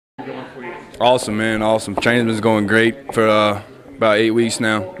going for you? Awesome, man. Awesome. Training's been going great for about 8 weeks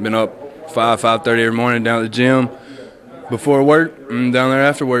now. Been up 5:30 every morning down at the gym before work and down there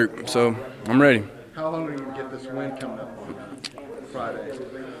after work. So I'm ready. How hungry are you to get this win coming up on Friday?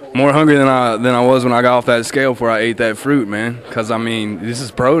 More hungry than I was when I got off that scale before I ate that fruit, man. Because, I mean, this is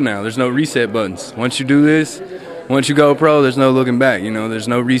pro now. There's no reset buttons. Once you do this, once you go pro, there's no looking back. You know, there's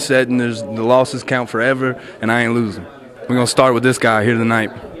no resetting. The losses count forever, and I ain't losing. We're going to start with this guy here tonight.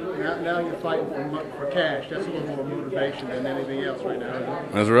 Now you're fighting for cash. That's a little more motivation than anything else right now, isn't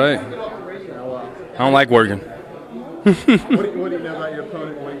it? That's right. I don't like working. What do you know about your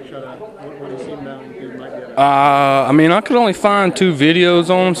opponent? What do you see about him? I mean, I could only find 2 videos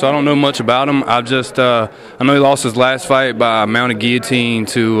on him, so I don't know much about him. I know he lost his last fight by mounted guillotine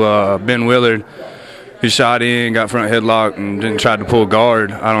to Ben Willard. He shot in, got front headlock, and then tried to pull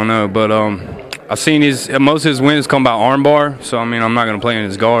guard. I don't know, but I've seen most of his wins come by armbar. So I mean, I'm not going to play in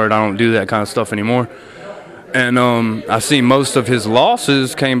his guard. I don't do that kind of stuff anymore. And I've seen most of his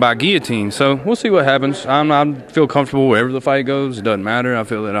losses came by guillotine. So we'll see what happens. I feel comfortable wherever the fight goes. It doesn't matter. I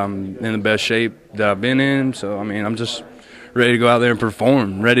feel that I'm in the best shape that I've been in. So, I mean, I'm just ready to go out there and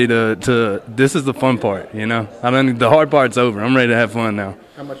perform. Ready to this is the fun part, you know. The hard part's over. I'm ready to have fun now.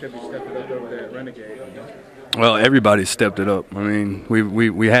 How much have you stepped it up over there at Renegade? Well, everybody stepped it up. I mean,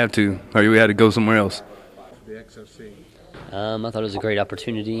 we had to, or we had to go somewhere else. The XFC. I thought it was a great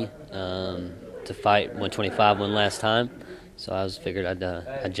opportunity. To fight 125 one last time, so I figured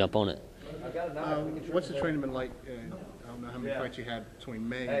I'd jump on it. What's the training been like? I don't know how many fights you had between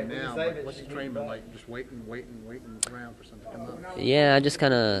May and now, but what's the training been like? Just waiting around for something to come up? Yeah, I just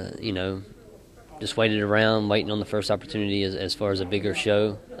kind of, just waited around, waiting on the first opportunity as far as a bigger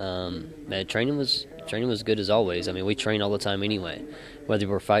show. Training was good as always. I mean, we train all the time anyway, whether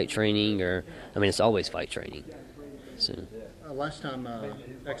we're fight training or, it's always fight training. So. Last time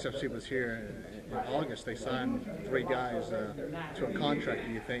XFC was here in August, they signed 3 guys to a contract.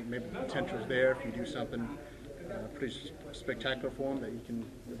 Do you think maybe the potential is there if you do something pretty spectacular for them that you can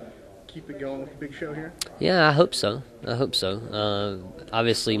keep it going with a big show here? Yeah, I hope so.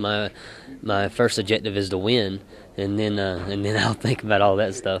 Obviously, my first objective is to win, and then I'll think about all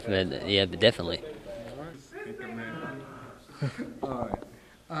that stuff. But yeah, but definitely. All right.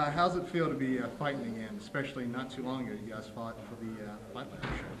 How's it feel to be fighting again, especially not too long ago you guys fought for the Fight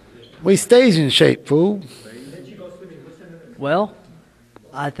Laugh show? We stays in shape, fool. Well,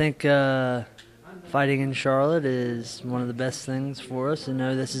 I think fighting in Charlotte is one of the best things for us. You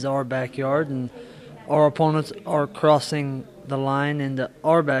know, this is our backyard, and our opponents are crossing the line into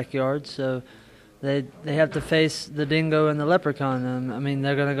our backyard, so they have to face the dingo and the leprechaun. I mean,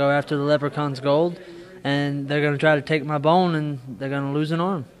 they're going to go after the leprechaun's gold, and they're going to try to take my bone, and they're going to lose an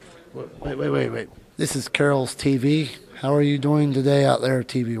arm. Wait. This is Carol's TV. How are you doing today out there,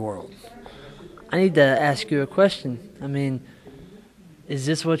 TV world? I need to ask you a question. I mean, is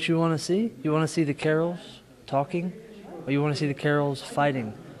this what you want to see? You want to see the Carols talking, or you want to see the Carols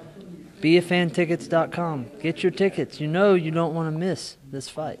fighting? BeAFanTickets.com. Get your tickets. You know you don't want to miss this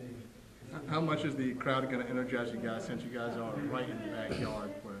fight. How much is the crowd going to energize you guys since you guys are right in the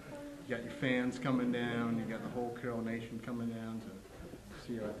backyard where you got your fans coming down, you got the whole Carol Nation coming down to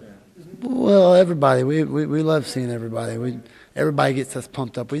see you right there? Well, everybody. We love seeing everybody. Everybody gets us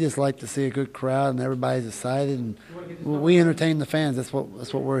pumped up. We just like to see a good crowd and everybody's excited, and we entertain the fans. That's what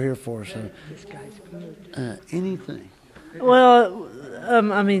we're here for. So, this guy's good. Anything. Well,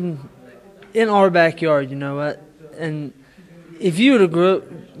 I mean, in our backyard, you know what? And if you would have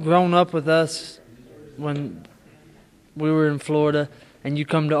grown up with us when we were in Florida and you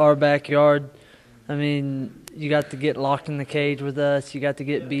come to our backyard, I mean, you got to get locked in the cage with us. You got to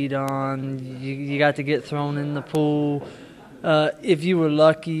get beat on. You got to get thrown in the pool. If you were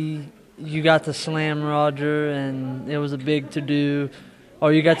lucky, you got to slam Roger, and it was a big to-do.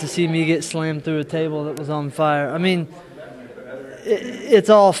 Or you got to see me get slammed through a table that was on fire. I mean, it's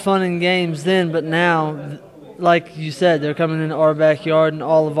all fun and games then, but now, like you said, they're coming into our backyard, and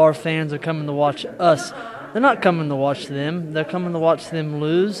all of our fans are coming to watch us. They're not coming to watch them. They're coming to watch them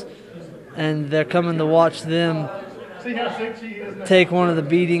lose, and they're coming to watch them take one of the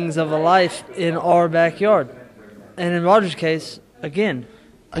beatings of a life in our backyard. And in Roger's case, again.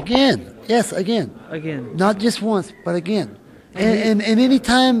 Again. Yes, again. Again. Not just once, but again. And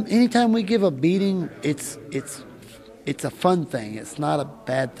anytime we give a beating, it's a fun thing. It's not a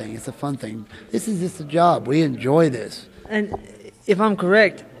bad thing. It's a fun thing. This is just a job. We enjoy this. And if I'm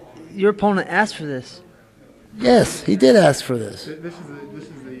correct, your opponent asked for this. Yes, he did ask for this. This is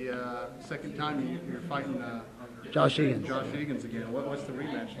the second time you're fighting Josh Egan's. Josh Egan's again. What's the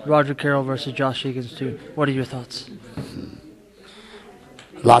rematch like? Roger Carroll versus Josh Egan's too. What are your thoughts?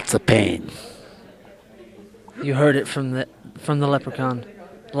 Lots of pain. You heard it from the leprechaun.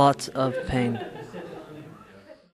 Lots of pain.